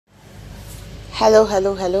Hello,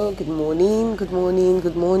 hello, hello. Good morning, good morning,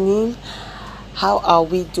 good morning. How are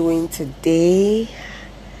we doing today?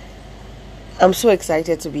 I'm so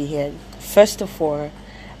excited to be here. First of all,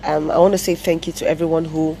 I want to say thank you to everyone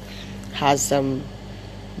who has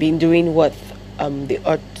been doing what they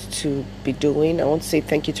ought to be doing. I want to say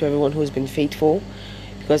thank you to everyone who has been faithful,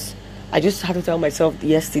 because I just had to tell myself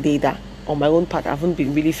yesterday that on my own part I haven't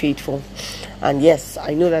been really faithful. And yes,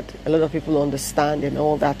 I know that a lot of people understand and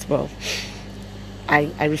all that, but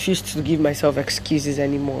I refuse to give myself excuses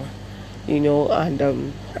anymore, and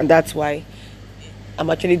that's why I'm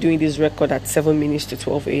actually doing this record at 7 minutes to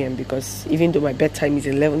 12 a.m. because even though my bedtime is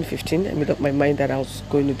 11:15, I made up my mind that I was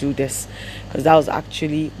going to do this because that was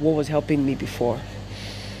actually what was helping me before.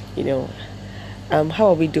 How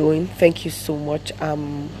are we doing? Thank you so much.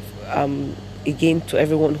 Again, to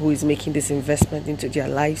everyone who is making this investment into their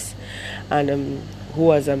lives, and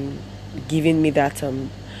who has given me that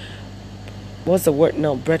what's the word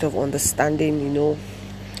now? Breath of understanding,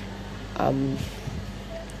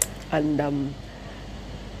 and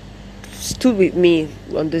stood with me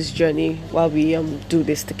on this journey while we do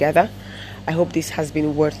this together. I hope this has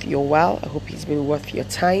been worth your while. I hope it's been worth your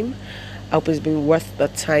time. I hope it's been worth the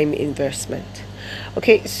time investment.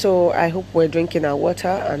 Okay, so I hope we're drinking our water,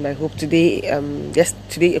 and I hope today,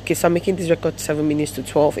 okay, so I'm making this record 7 minutes to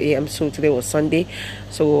 12 a.m. So today was Sunday,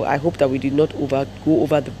 so I hope that we did not go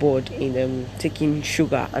over the board in taking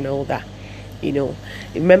sugar and all that.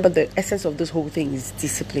 Remember, the essence of this whole thing is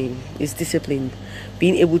discipline. Is discipline,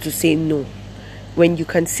 being able to say no. When you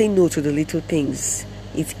can say no to the little things,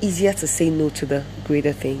 it's easier to say no to the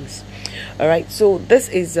greater things. All right, so this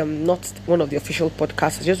is not one of the official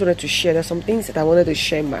podcasts. I just wanted to share. There's some things that I wanted to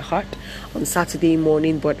share in my heart on Saturday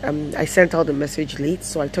morning, but I sent out the message late,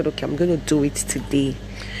 so I thought, okay, I'm going to do it today.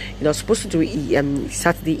 I was supposed to do it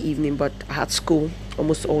Saturday evening, but I had school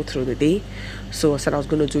almost all through the day, so I said I was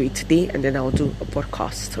going to do it today, and then I'll do a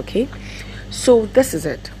podcast. Okay, so this is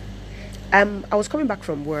it. I was coming back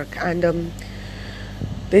from work, and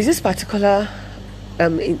there's this particular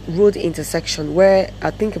road intersection where I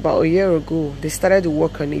think about a year ago they started to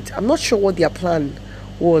work on it. I'm not sure what their plan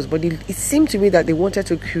was, but it seemed to me that they wanted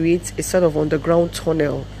to create a sort of underground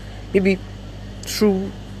tunnel, maybe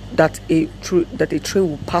that a train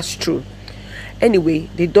will pass through. Anyway,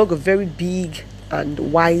 they dug a very big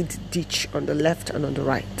and wide ditch on the left and on the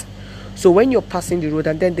right. So when you're passing the road,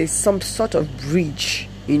 and then there's some sort of bridge,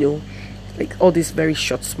 like all these very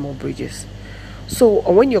short, small bridges. So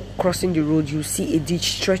when you're crossing the road, you see a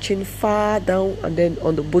ditch stretching far down, and then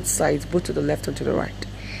on the both sides, both to the left and to the right.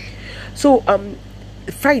 So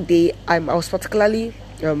Friday, I was particularly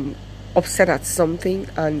upset at something,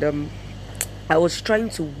 and I was trying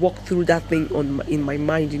to walk through that thing in my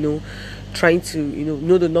mind, trying to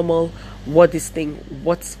know the normal, what is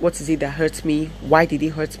it that hurts me, why did it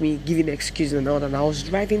hurt me, giving excuses and all. And I was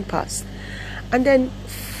driving past, and then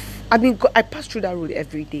I pass through that road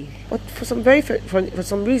every day, but for some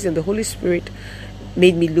reason, the Holy Spirit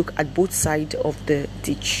made me look at both sides of the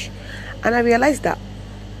ditch, and I realized that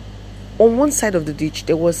on one side of the ditch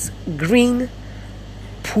there was a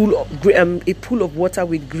pool of water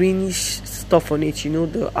with greenish stuff on it,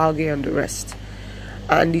 the algae and the rest,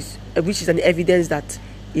 and which is an evidence that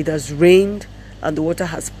it has rained and the water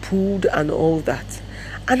has pooled and all that.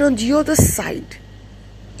 And on the other side,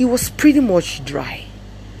 it was pretty much dry.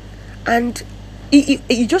 And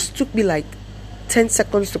it just took me like 10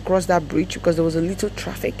 seconds to cross that bridge because there was a little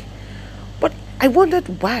traffic. But I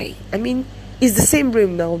wondered why. I mean, it's the same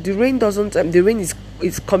rain now. The rain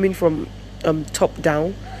is coming from top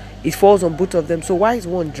down. It falls on both of them. So why is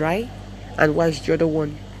one dry and why is the other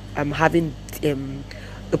one having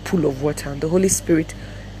a pool of water? And the Holy Spirit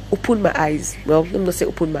opened my eyes. Well, let me not say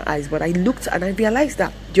opened my eyes, but I looked and I realized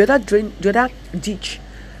that the other ditch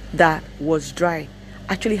that was dry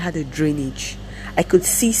actually had a drainage. I could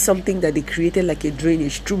see something that they created, like a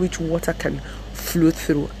drainage through which water can flow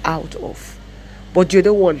through out of. But the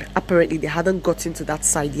other one, apparently they hadn't gotten to that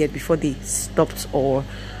side yet before they stopped, or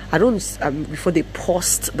before they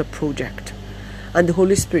paused the project. And the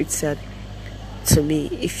Holy Spirit said to me,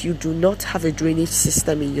 if you do not have a drainage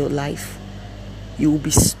system in your life, you will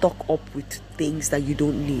be stuck up with things that you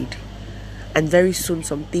don't need, and very soon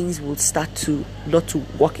some things will start to not to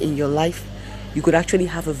work in your life. You could actually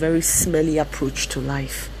have a very smelly approach to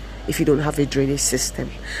life if you don't have a drainage system.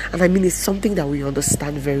 And I mean, it's something that we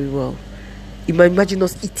understand very well. You might imagine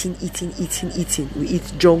us eating. We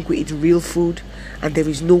eat junk, we eat real food, and there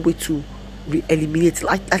is no way to eliminate.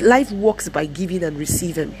 Life works by giving and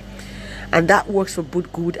receiving, and that works for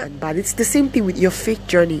both good and bad. It's the same thing with your faith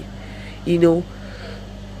journey.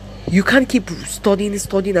 You can't keep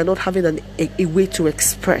studying and not having a way to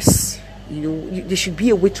express. There should be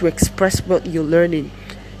a way to express what you're learning.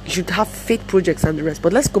 You should have faith projects and the rest.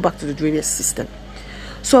 But let's go back to the drainage system.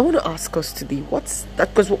 So I want to ask us today, what's that?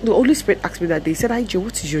 Because the Holy Spirit asked me that day, he said, "Hi,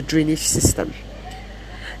 what is your drainage system?"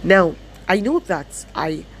 Now, I know that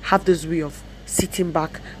I have this way of sitting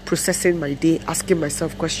back, processing my day, asking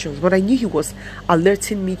myself questions. But I knew he was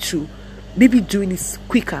alerting me to maybe doing this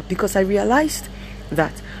quicker, because I realized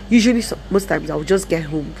that usually most times I'll just get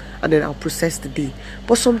home and then I'll process the day.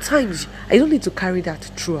 But sometimes I don't need to carry that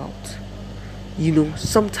throughout.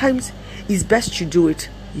 Sometimes it's best you do it,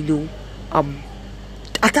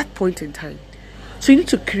 at that point in time. So you need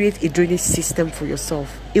to create a drainage system for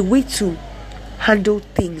yourself, a way to handle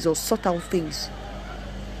things or sort out things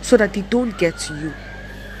so that they don't get to you.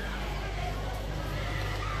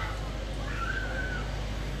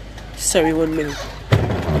 Sorry, 1 minute.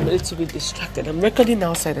 I'm a little bit distracted. I'm recording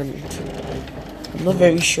outside and I'm not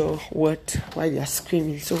very sure why they are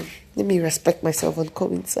screaming. So let me respect myself and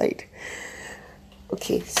come inside.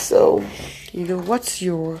 Okay, so what's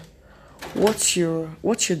your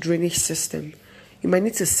drainage system? You might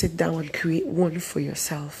need to sit down and create one for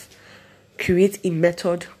yourself. Create a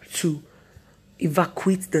method to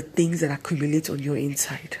evacuate the things that accumulate on your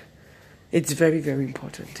inside. It's very, very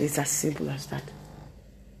important. It's as simple as that.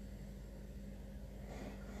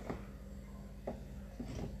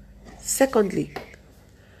 Secondly,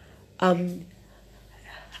 what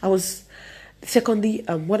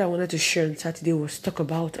I wanted to share on Saturday was talk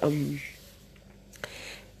about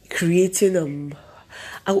creating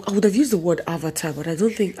I would have used the word avatar, but I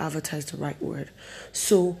don't think avatar is the right word.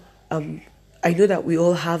 So I know that we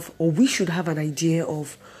all have, or we should have, an idea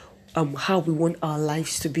of how we want our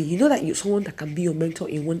lives to be. You know that you're someone that can be your mentor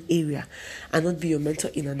in one area and not be your mentor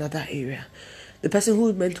in another area. The person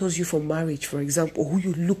who mentors you for marriage, for example, who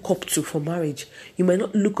you look up to for marriage, you might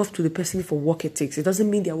not look up to the person for work ethics. It doesn't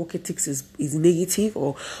mean their work ethics is negative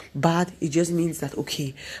or bad. It just means that,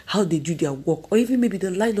 okay, how they do their work, or even maybe the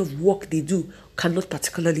line of work they do cannot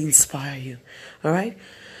particularly inspire you. All right?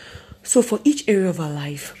 So for each area of our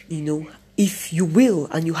life, if you will,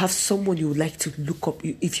 and you have someone you would like to look up,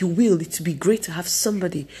 if you will, it would be great to have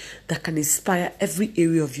somebody that can inspire every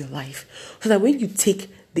area of your life. So that when you take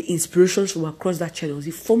the inspirations from across that channel,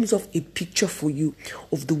 it forms off a picture for you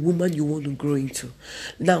of the woman you want to grow into.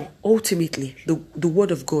 Now, ultimately, the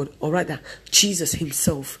word of God, or rather, Jesus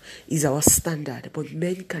himself, is our standard, but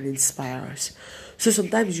men can inspire us. So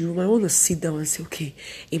sometimes you might want to sit down and say, okay,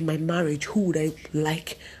 in my marriage, who would I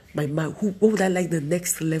like what would I like the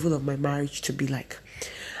next level of my marriage to be like?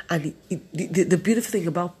 And the beautiful thing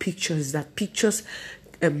about pictures is that pictures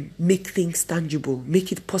make things tangible,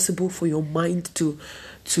 make it possible for your mind to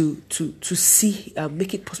see,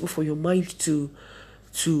 make it possible for your mind to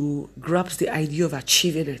grasp the idea of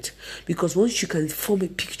achieving it. Because once you can form a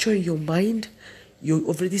picture in your mind, you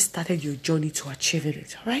already started your journey to achieving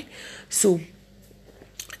it. All right. So,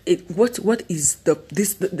 what is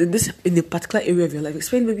this in a particular area of your life?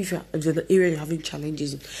 Especially maybe if there's an area you're having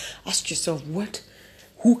challenges in, ask yourself,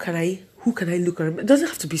 who can I look at? It doesn't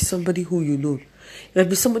have to be somebody who you know. It might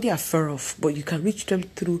be somebody afar off, but you can reach them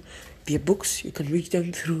through their books, you can reach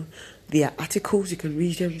them through their articles, you can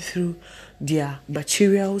reach them through their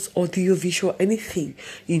materials, audio, visual, anything,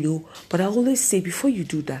 But I always say, before you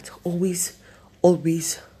do that, always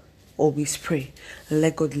pray and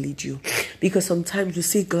let God lead you. Because sometimes you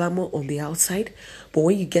see glamour on the outside, but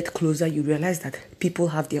when you get closer, you realize that people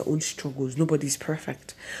have their own struggles. Nobody's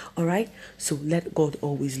perfect. All right? So let God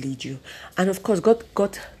always lead you. And of course, God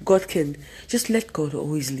can just let God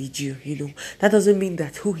always lead you. That doesn't mean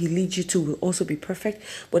that who he leads you to will also be perfect,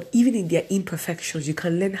 but even in their imperfections, you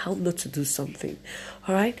can learn how not to do something.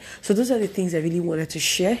 All right? So those are the things I really wanted to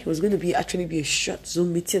share. It was going to actually be a short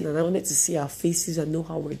Zoom meeting, and I wanted to see our faces and know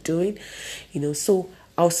how we're doing. So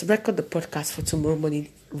I'll record the podcast for tomorrow morning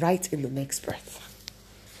right in the next breath.